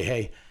can say,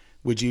 hey,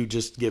 would you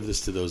just give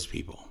this to those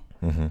people?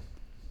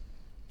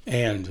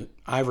 And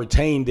I've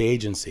retained the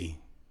agency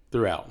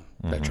throughout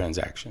that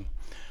transaction.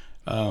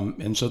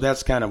 And so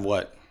that's kind of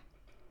what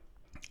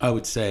I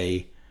would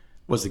say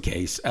was the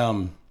case.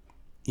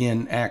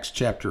 In Acts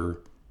chapter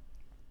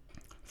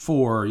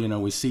 4,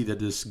 we see that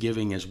this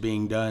giving is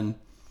being done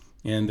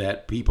and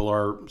that people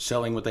are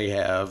selling what they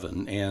have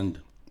and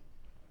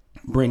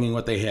bringing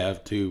what they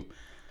have to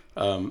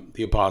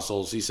the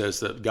apostles. He says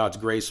that God's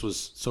grace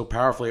was so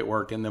powerfully at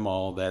work in them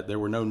all that there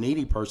were no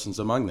needy persons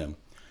among them.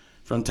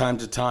 From time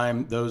to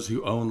time, those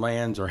who owned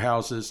lands or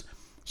houses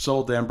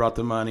sold them, brought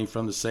the money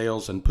from the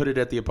sales, and put it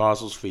at the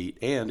apostles' feet,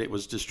 and it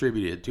was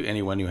distributed to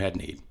anyone who had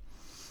need.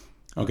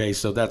 Okay,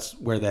 so that's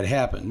where that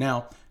happened.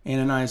 Now,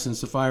 Ananias and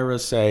Sapphira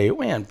say,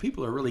 man,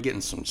 people are really getting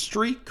some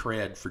street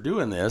cred for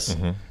doing this.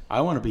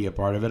 I want to be a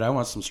part of it. I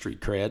want some street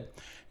cred.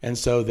 And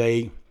so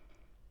they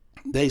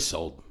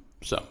sold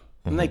some,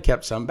 and they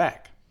kept some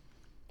back.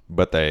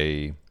 But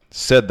they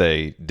said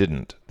they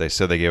didn't. They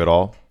said they gave it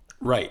all?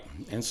 Right.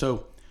 And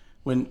so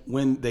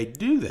when they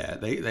do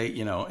that,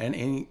 they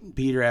and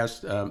Peter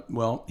asked,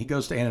 he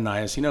goes to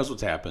Ananias. He knows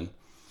what's happened.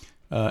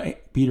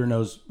 Peter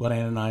knows what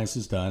Ananias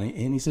has done.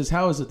 And he says,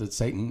 how is it that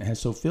Satan has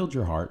so filled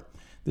your heart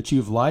that you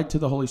have lied to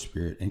the Holy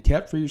Spirit and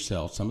kept for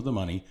yourself some of the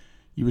money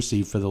you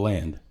received for the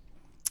land?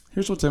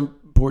 Here's what's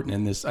important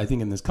in this, I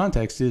think, in this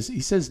context is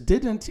he says,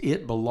 didn't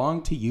it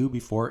belong to you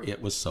before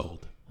it was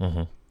sold?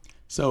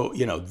 So,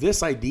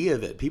 this idea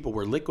that people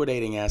were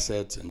liquidating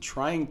assets and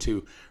trying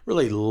to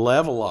really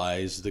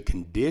levelize the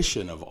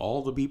condition of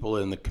all the people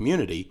in the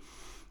community,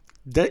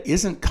 that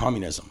isn't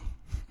communism.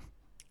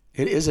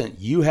 It isn't,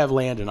 you have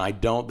land and I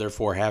don't,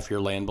 therefore half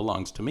your land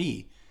belongs to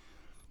me.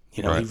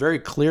 Right. He very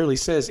clearly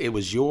says it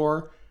was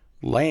your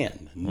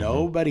land.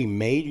 Nobody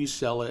made you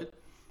sell it.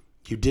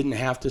 You didn't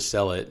have to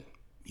sell it.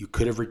 You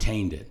could have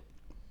retained it.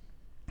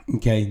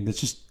 Okay,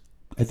 that's just,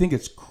 I think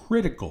it's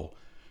critical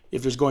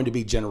if there's going to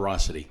be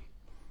generosity.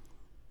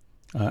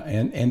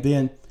 And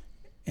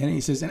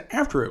he says, and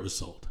after it was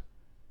sold,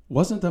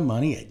 wasn't the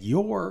money at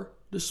your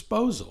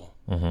disposal?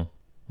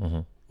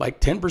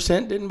 Like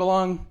 10% didn't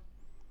belong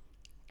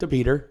to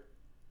Peter,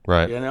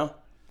 right?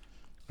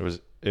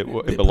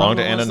 It belonged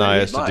to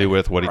Ananias to do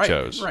with what he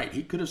chose. Right.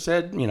 He could have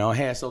said,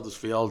 hey, I sold this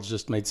field. It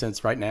just made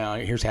sense right now.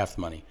 Here's half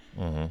the money.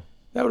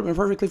 That would have been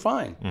perfectly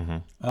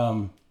fine.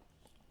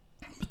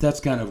 But that's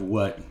kind of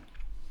what.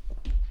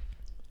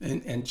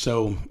 And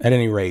so, at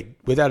any rate,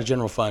 without a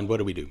general fund, what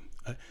do we do?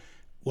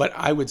 What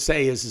I would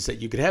say is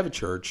that you could have a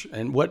church,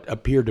 and what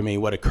occurred to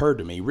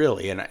me,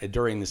 really, and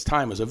during this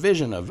time was a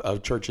vision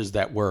of churches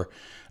that were.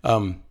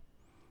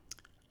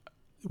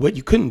 What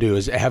you couldn't do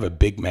is have a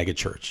big mega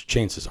church,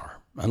 chances are,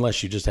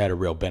 unless you just had a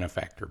real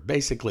benefactor.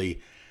 Basically,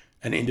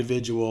 an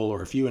individual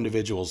or a few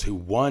individuals who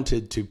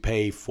wanted to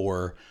pay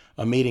for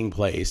a meeting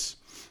place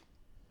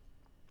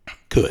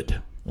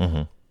could.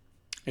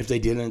 If they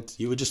didn't,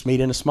 you would just meet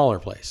in a smaller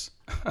place,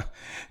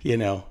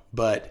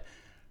 But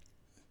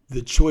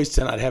the choice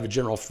to not have a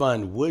general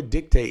fund would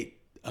dictate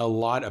a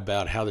lot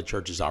about how the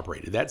church is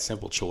operated. That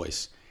simple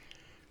choice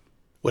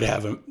would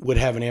have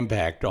an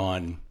impact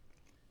on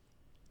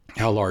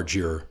how large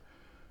your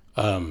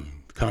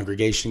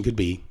congregation could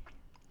be,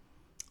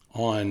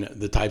 on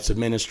the types of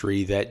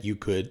ministry that you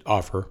could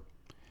offer.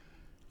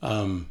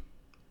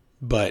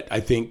 But I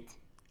think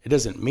it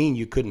doesn't mean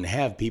you couldn't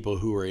have people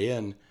who are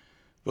in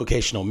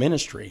vocational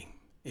ministry.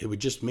 It would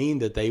just mean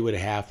that they would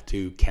have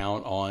to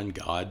count on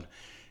God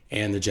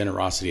and the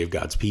generosity of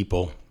God's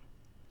people.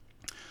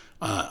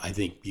 I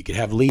think you could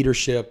have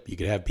leadership. You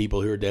could have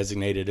people who are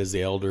designated as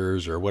the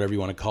elders or whatever you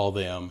want to call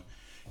them.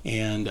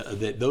 And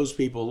that those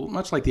people,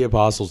 much like the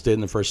apostles did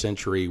in the first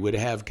century, would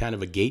have kind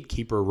of a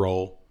gatekeeper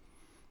role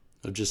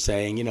of just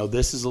saying,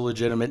 this is a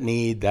legitimate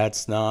need.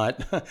 That's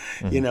not,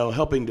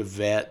 helping to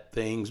vet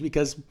things.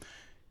 Because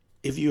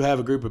if you have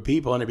a group of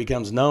people and it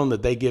becomes known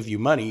that they give you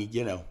money,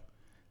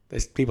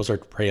 people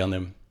start to prey on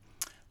them.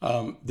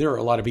 There are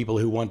a lot of people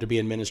who want to be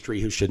in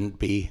ministry who shouldn't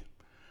be.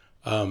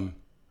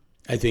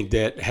 I think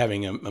that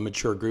having a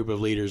mature group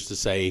of leaders to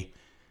say,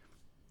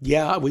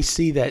 yeah, we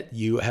see that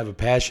you have a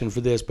passion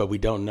for this, but we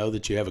don't know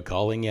that you have a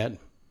calling yet.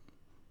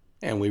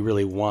 And we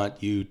really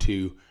want you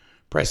to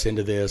press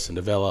into this and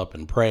develop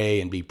and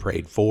pray and be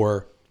prayed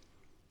for,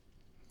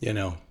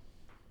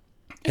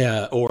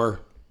 or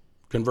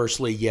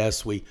conversely,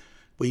 yes, we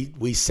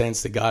we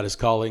sense that God is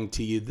calling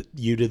to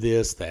you to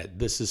this, that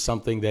this is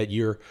something that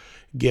you're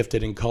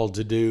gifted and called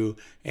to do,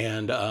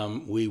 and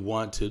we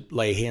want to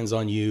lay hands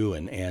on you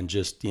and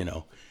just,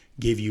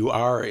 give you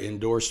our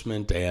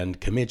endorsement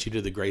and commit you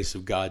to the grace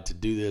of God to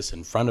do this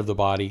in front of the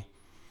body.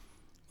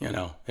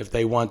 If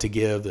they want to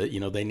give, that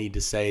they need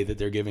to say that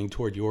they're giving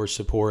toward your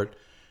support.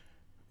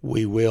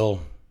 We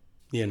will,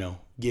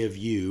 give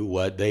you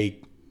what they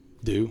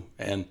do,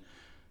 and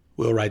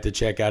we'll write the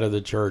check out of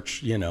the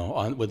church,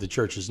 with the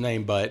church's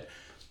name, but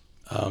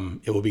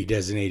it will be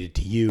designated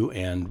to you,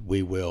 and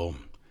we will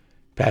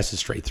pass it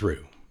straight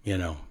through,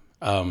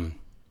 that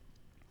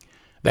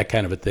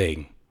kind of a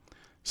thing,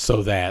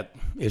 so that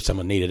if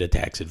someone needed a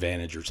tax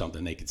advantage or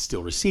something, they could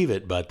still receive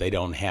it, but they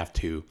don't have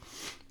to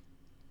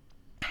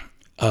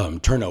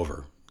turn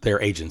over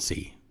their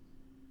agency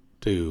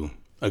to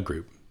a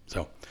group.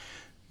 So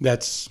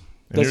that's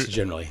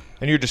generally.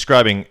 And you're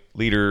describing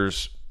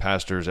leaders,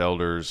 pastors,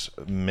 elders,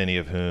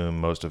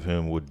 most of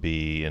whom would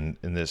be in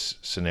this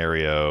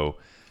scenario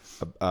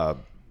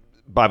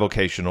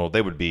bivocational.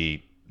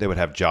 They would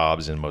have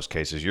jobs in most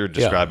cases. You're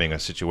describing a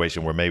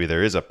situation where maybe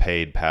there is a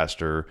paid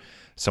pastor,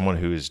 someone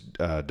who's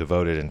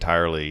devoted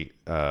entirely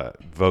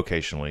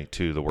vocationally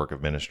to the work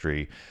of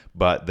ministry,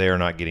 but they are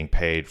not getting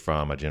paid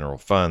from a general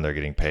fund. They're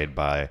getting paid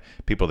by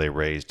people they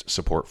raised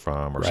support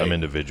from, or some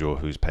individual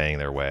who's paying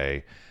their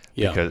way.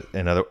 Yeah.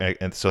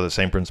 And so the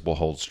same principle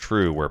holds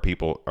true, where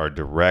people are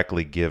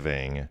directly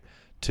giving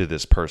to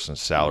this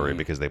person's salary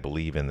because they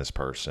believe in this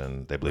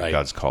person. They believe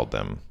God's called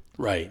them.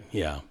 Right.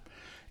 Yeah.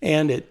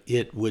 And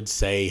it would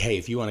say, hey,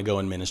 if you want to go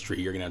in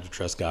ministry, you're going to have to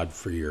trust God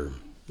for your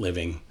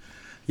living,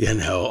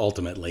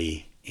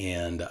 ultimately.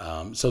 And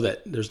so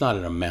that there's not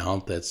an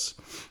amount that's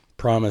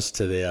promised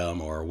to them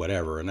or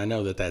whatever. And I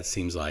know that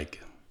seems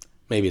like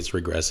maybe it's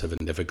regressive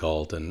and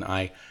difficult. And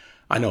I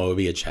know it would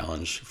be a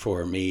challenge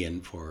for me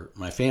and for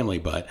my family,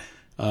 but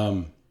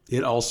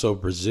it also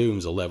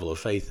presumes a level of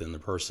faith in the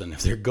person.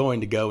 If they're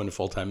going to go into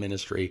full-time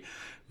ministry,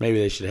 maybe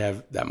they should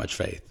have that much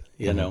faith,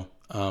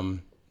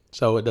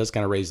 So it does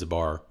kind of raise the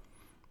bar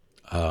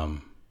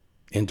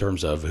in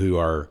terms of who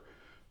are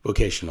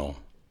vocational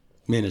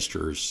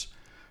ministers.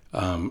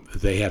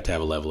 They have to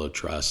have a level of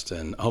trust,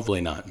 and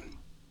hopefully not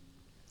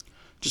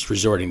just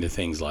resorting to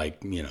things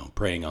like,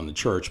 praying on the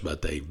church,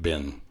 but they've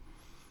been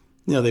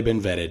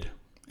vetted,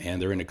 and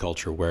they're in a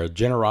culture where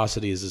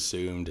generosity is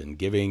assumed and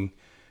giving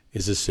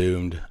is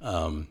assumed,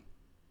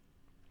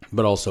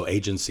 but also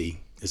agency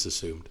is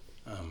assumed.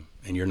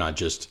 And you're not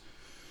just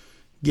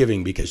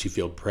giving because you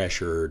feel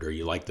pressured or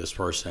you like this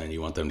person and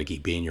you want them to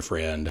keep being your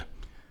friend,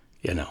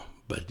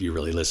 but you're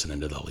really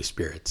listening to the Holy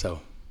Spirit. So,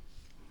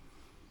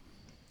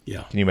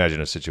 yeah. Can you imagine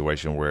a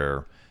situation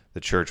where the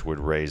church would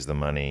raise the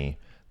money?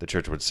 The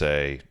church would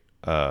say,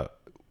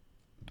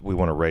 we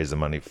want to raise the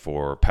money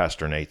for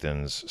Pastor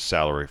Nathan's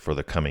salary for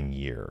the coming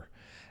year.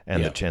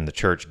 And the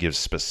church gives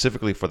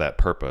specifically for that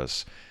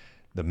purpose.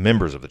 The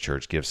members of the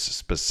church give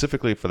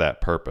specifically for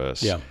that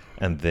purpose. Yeah.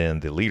 And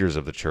then the leaders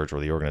of the church or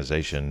the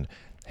organization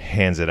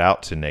hands it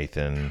out to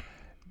Nathan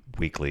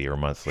weekly or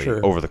monthly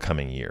over the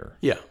coming year.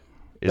 Yeah.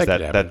 Is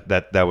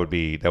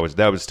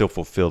that would still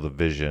fulfill the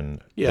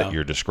vision that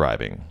you're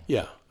describing?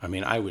 Yeah. I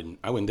mean, I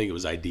wouldn't think it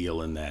was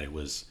ideal in that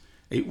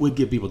it would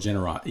give people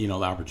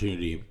the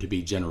opportunity to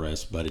be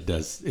generous, but it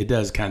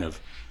does kind of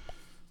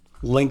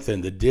lengthen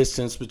the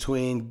distance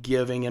between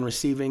giving and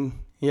receiving,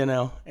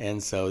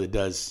 and so it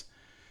does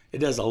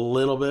a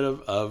little bit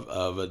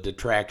of a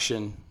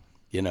detraction,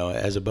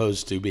 as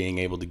opposed to being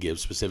able to give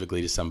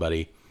specifically to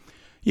somebody,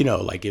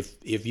 like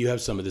if you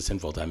have somebody that's in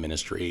full-time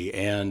ministry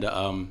and,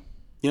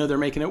 they're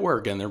making it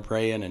work and they're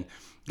praying and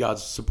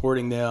God's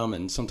supporting them,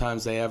 and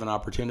sometimes they have an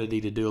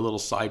opportunity to do a little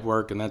side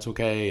work, and that's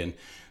okay. And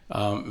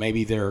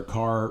maybe their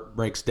car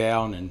breaks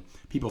down and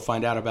people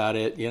find out about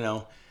it,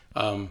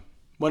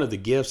 one of the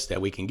gifts that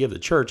we can give the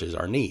church is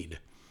our need.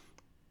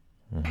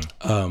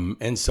 Mm-hmm.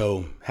 And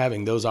so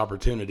having those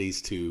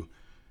opportunities to,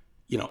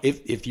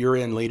 if you're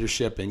in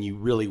leadership and you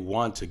really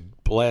want to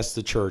bless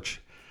the church,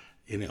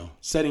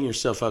 setting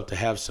yourself up to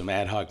have some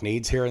ad hoc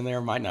needs here and there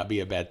might not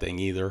be a bad thing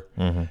either.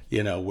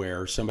 Mm-hmm.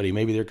 Where somebody,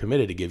 maybe they're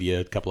committed to give you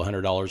a couple of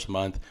 $100 a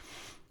month,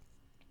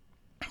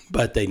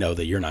 but they know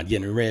that you're not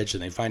getting rich,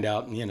 and they find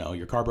out,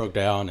 your car broke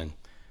down, and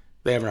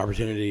they have an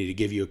opportunity to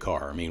give you a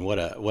car. I mean, what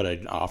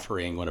an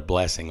offering, what a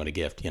blessing, what a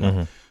gift,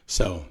 Mm-hmm.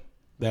 So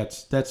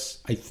that's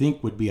I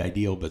think would be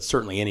ideal, but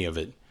certainly any of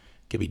it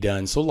can be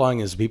done so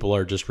long as people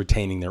are just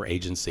retaining their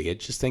agency. I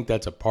just think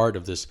that's a part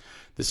of this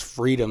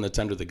freedom that's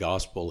under the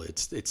gospel.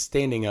 It's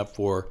standing up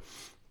for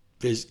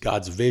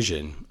God's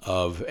vision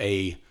of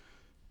a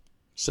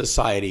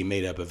society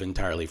made up of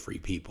entirely free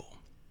people.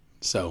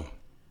 So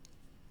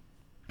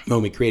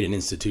when we create an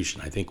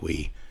institution, I think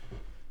we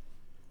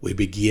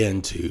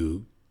begin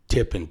to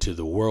tip into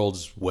the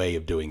world's way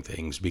of doing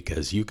things,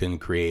 because you can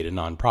create a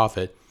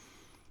nonprofit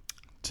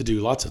to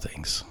do lots of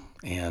things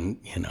and,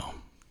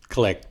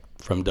 collect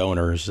from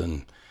donors,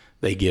 and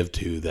they give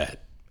to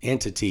that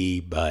entity,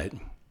 but,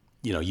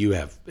 you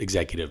have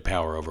executive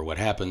power over what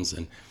happens,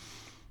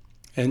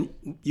 and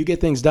you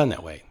get things done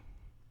that way.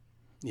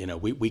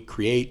 We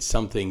create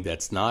something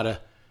that's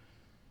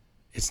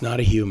it's not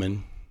a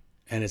human,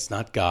 and it's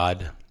not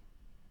God.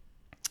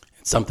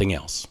 It's something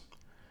else.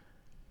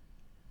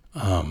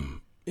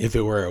 If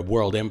it were a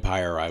world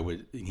empire, I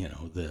would,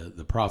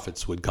 the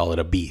prophets would call it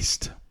a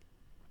beast.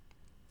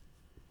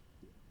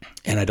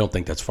 And I don't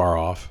think that's far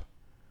off.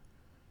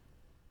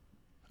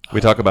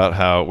 We talk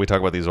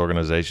about these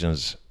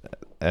organizations,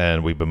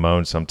 and we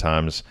bemoan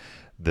sometimes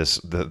these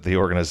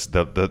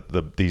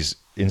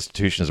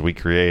institutions we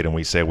create, and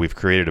we say we've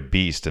created a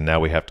beast and now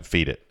we have to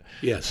feed it.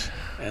 Yes,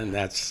 and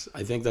I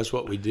think that's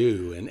what we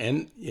do.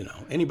 And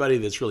anybody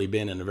that's really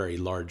been in a very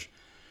large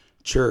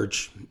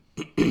church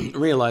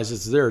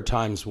realizes there are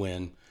times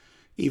when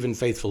even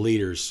faithful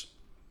leaders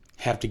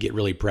have to get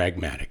really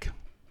pragmatic.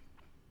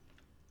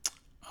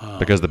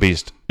 Because the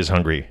beast is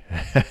hungry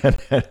and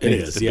it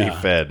needs to be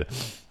fed.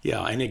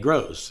 Yeah, and it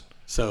grows.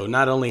 So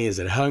not only is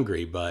it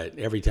hungry, but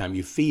every time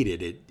you feed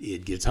it,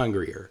 it gets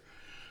hungrier.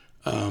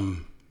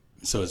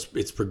 So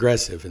it's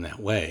progressive in that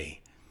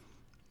way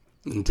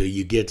until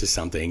you get to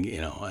something.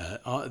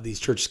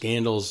 These church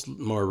scandals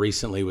more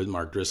recently with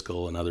Mark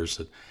Driscoll and others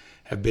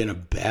have been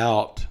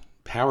about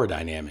power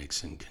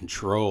dynamics and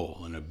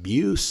control and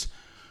abuse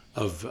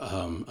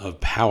of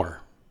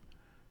power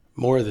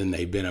more than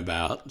they've been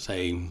about,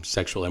 say,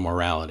 sexual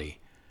immorality.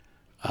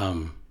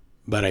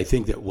 But I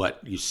think that what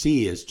you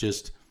see is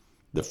just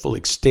the full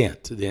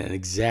extent, an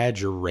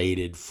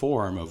exaggerated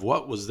form of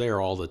what was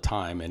there all the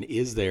time and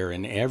is there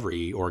in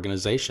every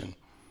organization.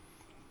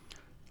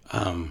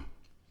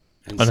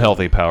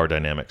 Unhealthy power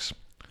dynamics.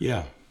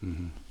 Yeah.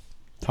 Mm-hmm.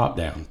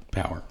 Top-down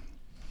power.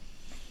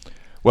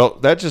 Well,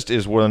 that just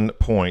is one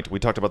point. We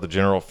talked about the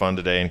general fund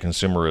today and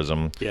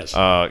consumerism. Yes.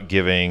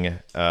 Giving,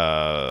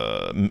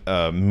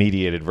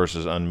 mediated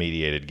versus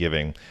unmediated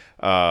giving,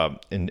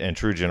 and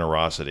true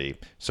generosity.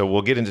 So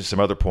we'll get into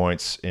some other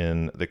points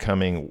in the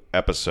coming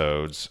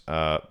episodes.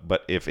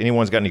 But if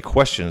anyone's got any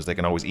questions, they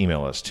can always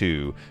email us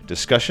to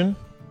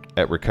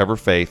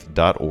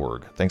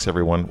discussion@recoverfaith.org. Thanks,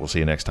 everyone. We'll see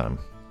you next time.